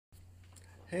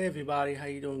Hey everybody, how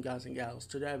you doing, guys and gals?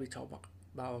 Today we talk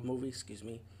about a movie,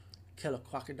 Killer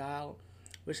Crocodile,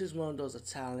 which is one of those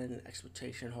Italian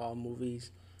exploitation horror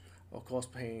movies. Of course,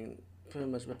 pretty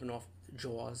much ripping off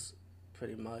Jaws,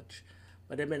 pretty much.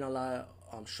 But there've been a lot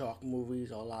of shark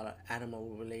movies or a lot of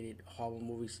animal-related horror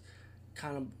movies.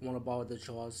 Kind of want to borrow the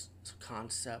Jaws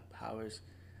concept, how is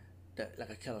that like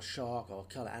a killer shark or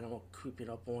a killer animal creeping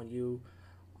up on you.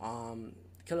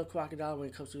 Killer Crocodile, when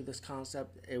it comes to this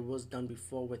concept, it was done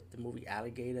before with the movie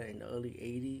Alligator in the early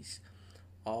 80s.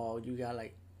 Or you got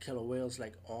like killer whales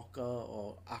like Orca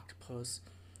or Octopus,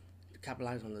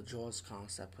 capitalize on the Jaws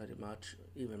concept pretty much,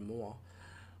 even more.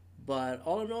 But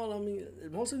all in all, I mean,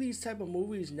 most of these type of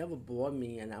movies never bored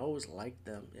me, and I always liked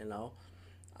them.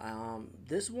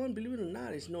 This one, believe it or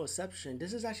not, is no exception.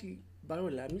 This is actually, by the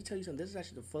way, let me tell you something. This is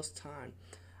actually the first time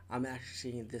I'm actually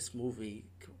seeing this movie,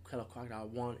 Killer Crocodile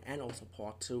 1 and also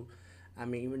Part 2. I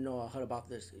mean, even though I heard about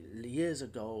this years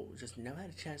ago, just never had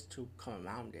a chance to come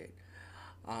around it.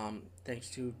 Thanks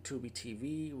to Tubi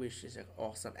TV, which is an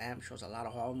awesome app, shows a lot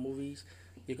of horror movies.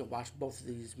 You can watch both of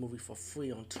these movies for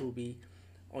free on Tubi.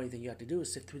 Only thing you have to do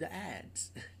is sit through the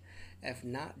ads. If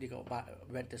not, you go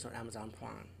rent this on Amazon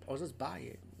Prime or just buy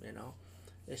it.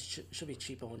 It should be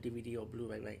cheaper on DVD or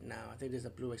Blu-ray right now. I think there's a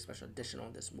Blu-ray special edition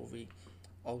on this movie,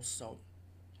 also.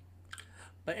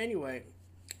 But anyway,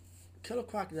 Killer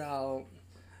Crocodile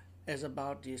is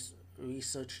about this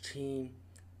research team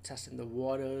testing the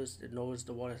waters. It knows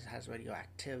the water has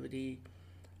radioactivity,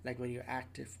 like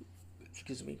radioactive.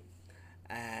 Excuse me,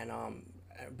 and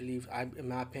in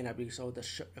my opinion, I believe so.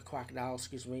 The crocodile,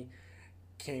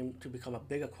 came to become a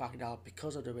bigger crocodile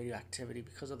because of the radioactivity,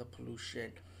 because of the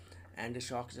pollution, and the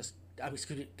shark just. I mean,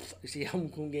 excuse me. See how I'm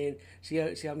going. See how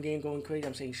I'm getting going crazy.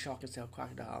 I'm saying shark instead of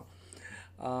crocodile.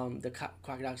 The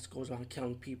crocodile goes around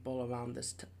killing people around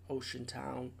this ocean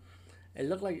town. It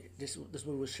looked like this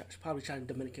movie was probably shot in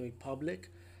Dominican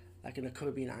Republic, like in a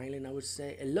Caribbean island. I would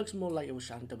say it looks more like it was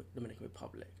shot in Dominican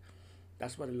Republic.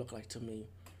 That's what it looked like to me.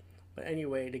 But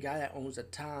anyway, the guy that owns the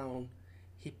town,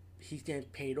 he's getting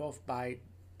paid off by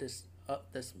this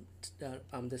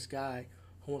this guy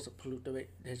who wants to pollute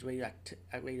his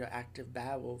radioactive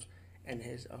barrels in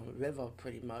his river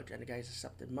pretty much, and the guy's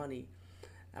accepting money.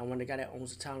 And when the guy that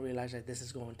owns the town realizes that this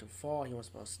is going too far, he wants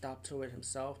to put a stop to it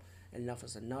himself. Enough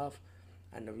is enough,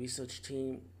 and the research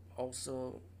team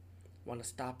also want to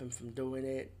stop him from doing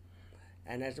it.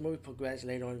 And as the movie progressed,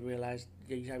 later on,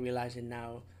 you start realizing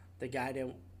now the guy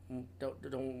that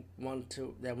don't want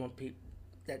to that want people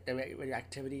that the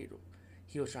radioactivity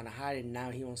he was trying to hide it. Now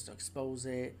he wants to expose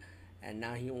it, and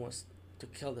now he wants to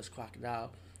kill this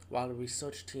crocodile. While the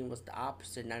research team was the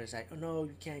opposite. Now it's like, oh no,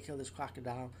 you can't kill this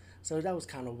crocodile. So that was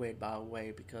kind of weird by the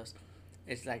way, because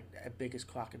it's like the biggest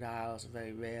crocodile. It's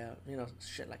very rare,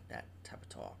 shit like that type of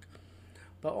talk.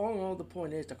 But all in all, the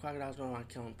point is the crocodile's going around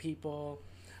killing people.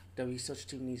 The research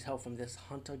team needs help from this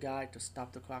hunter guy to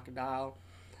stop the crocodile.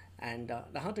 And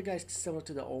the hunter guy is similar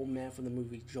to the old man from the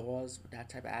movie Jaws, with that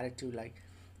type of attitude, like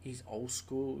he's old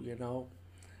school.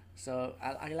 So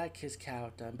I like his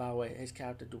character, and by the way, his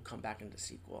character do come back in the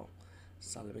sequel.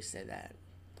 So let me say that.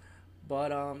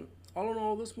 But all in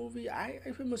all, this movie I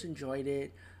pretty much enjoyed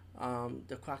it.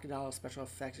 The crocodile special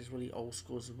effects is really old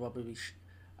school. It's a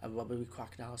rubbery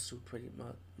crocodile suit pretty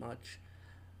much,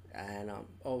 and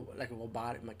like a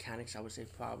robotic mechanics, I would say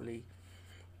probably.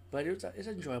 But it's an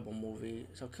enjoyable movie.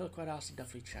 So Killer Crocodile,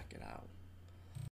 definitely check it out.